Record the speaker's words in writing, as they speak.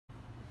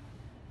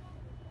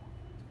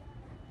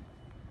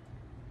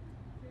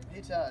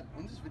Hey Todd,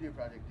 when's this video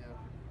project due?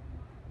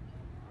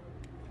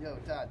 Yo,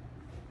 Todd.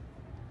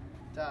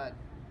 Todd,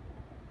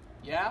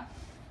 Yeah?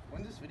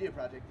 when's this video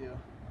project due?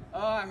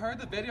 I heard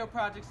the video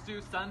project's due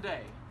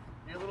Sunday.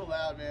 You're a little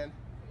loud, man.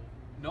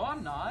 No,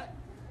 I'm not.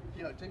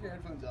 Yo, take your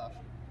headphones off.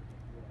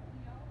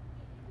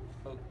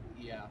 Oh,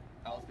 yeah.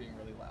 I was being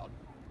really loud.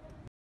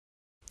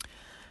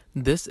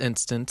 This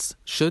instance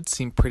should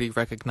seem pretty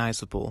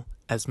recognizable,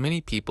 as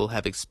many people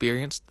have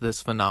experienced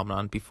this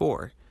phenomenon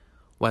before,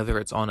 whether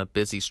it's on a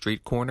busy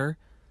street corner,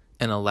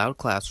 in a loud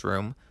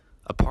classroom,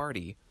 a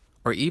party,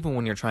 or even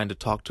when you're trying to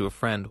talk to a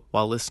friend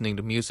while listening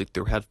to music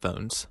through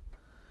headphones.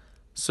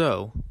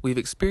 So, we've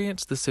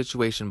experienced this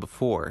situation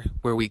before,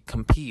 where we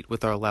compete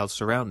with our loud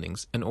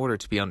surroundings in order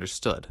to be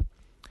understood.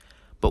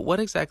 But what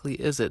exactly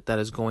is it that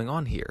is going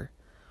on here?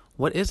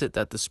 What is it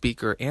that the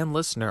speaker and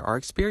listener are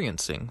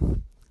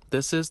experiencing?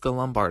 This is the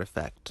Lombard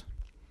effect.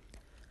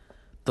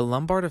 The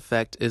Lombard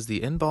effect is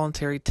the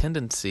involuntary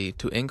tendency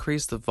to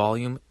increase the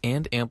volume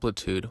and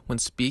amplitude when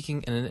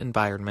speaking in an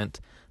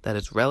environment that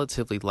is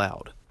relatively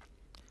loud.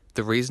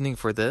 The reasoning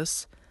for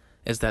this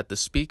is that the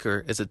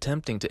speaker is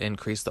attempting to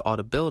increase the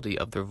audibility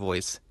of their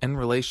voice in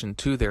relation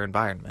to their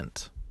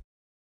environment.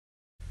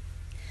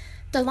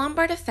 The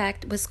Lombard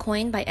effect was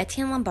coined by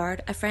Etienne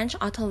Lombard, a French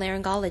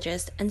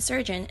otolaryngologist and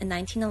surgeon in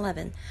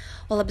 1911,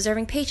 while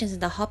observing patients in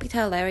the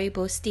Hôpital Larrey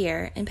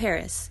Bustier in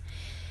Paris.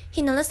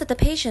 He noticed that the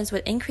patients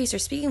would increase their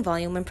speaking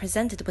volume when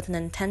presented with an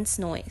intense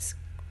noise.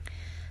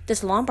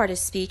 This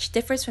Lombardist speech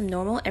differs from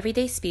normal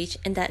everyday speech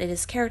in that it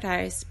is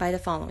characterized by the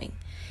following: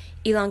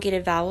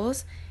 elongated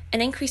vowels,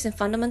 an increase in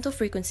fundamental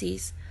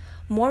frequencies,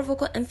 more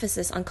vocal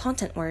emphasis on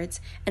content words,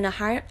 and a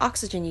higher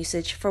oxygen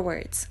usage for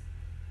words.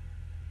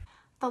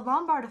 The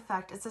Lombard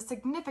effect is a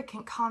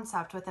significant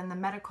concept within the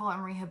medical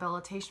and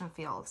rehabilitation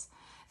fields.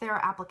 There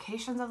are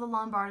applications of the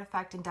Lombard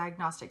effect in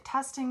diagnostic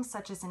testing,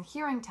 such as in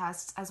hearing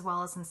tests, as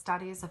well as in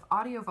studies of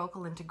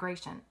audio-vocal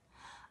integration.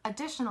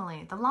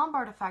 Additionally, the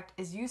Lombard effect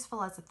is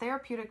useful as a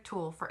therapeutic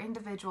tool for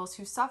individuals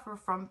who suffer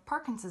from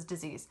Parkinson's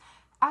disease,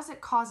 as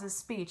it causes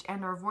speech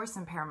and/or voice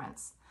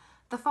impairments.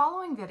 The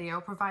following video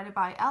provided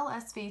by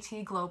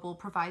LSVT Global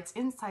provides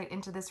insight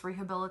into this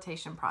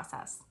rehabilitation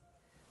process.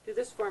 Do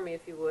this for me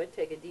if you would.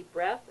 Take a deep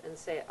breath and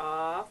say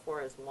ah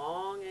for as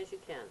long as you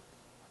can.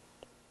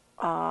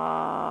 Ah.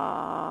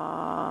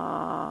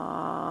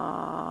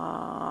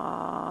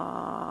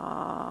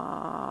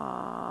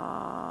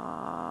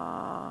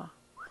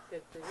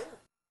 Good for you.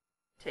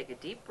 Take a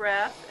deep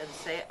breath and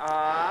say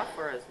ah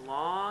for as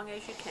long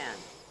as you can.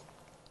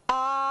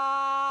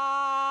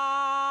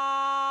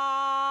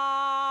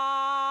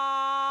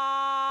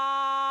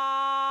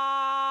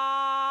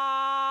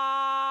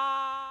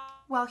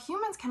 While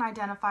humans can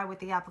identify with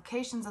the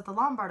applications of the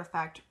Lombard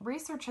effect,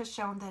 research has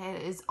shown that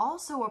it is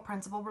also a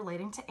principle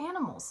relating to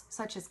animals,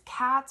 such as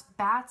cats,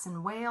 bats,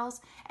 and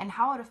whales, and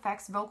how it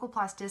affects vocal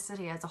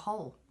plasticity as a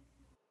whole.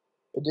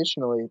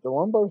 Additionally, the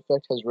Lombard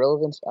effect has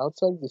relevance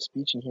outside of the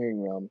speech and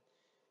hearing realm.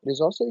 It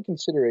is also a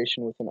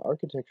consideration within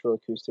architectural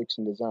acoustics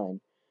and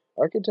design.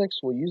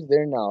 Architects will use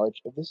their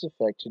knowledge of this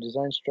effect to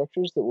design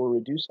structures that will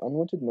reduce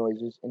unwanted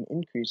noises and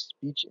increase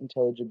speech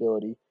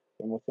intelligibility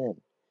from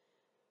within.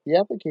 The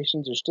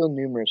applications are still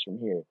numerous from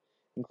here,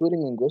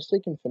 including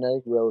linguistic and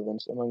phonetic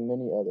relevance among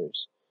many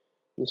others.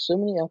 With so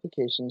many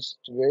applications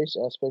to various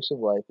aspects of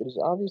life, it is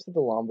obvious that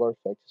the Lombard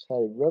effect has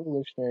had a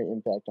revolutionary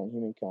impact on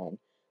humankind,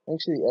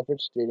 thanks to the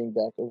efforts dating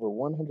back over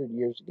 100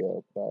 years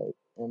ago by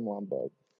M. Lombard.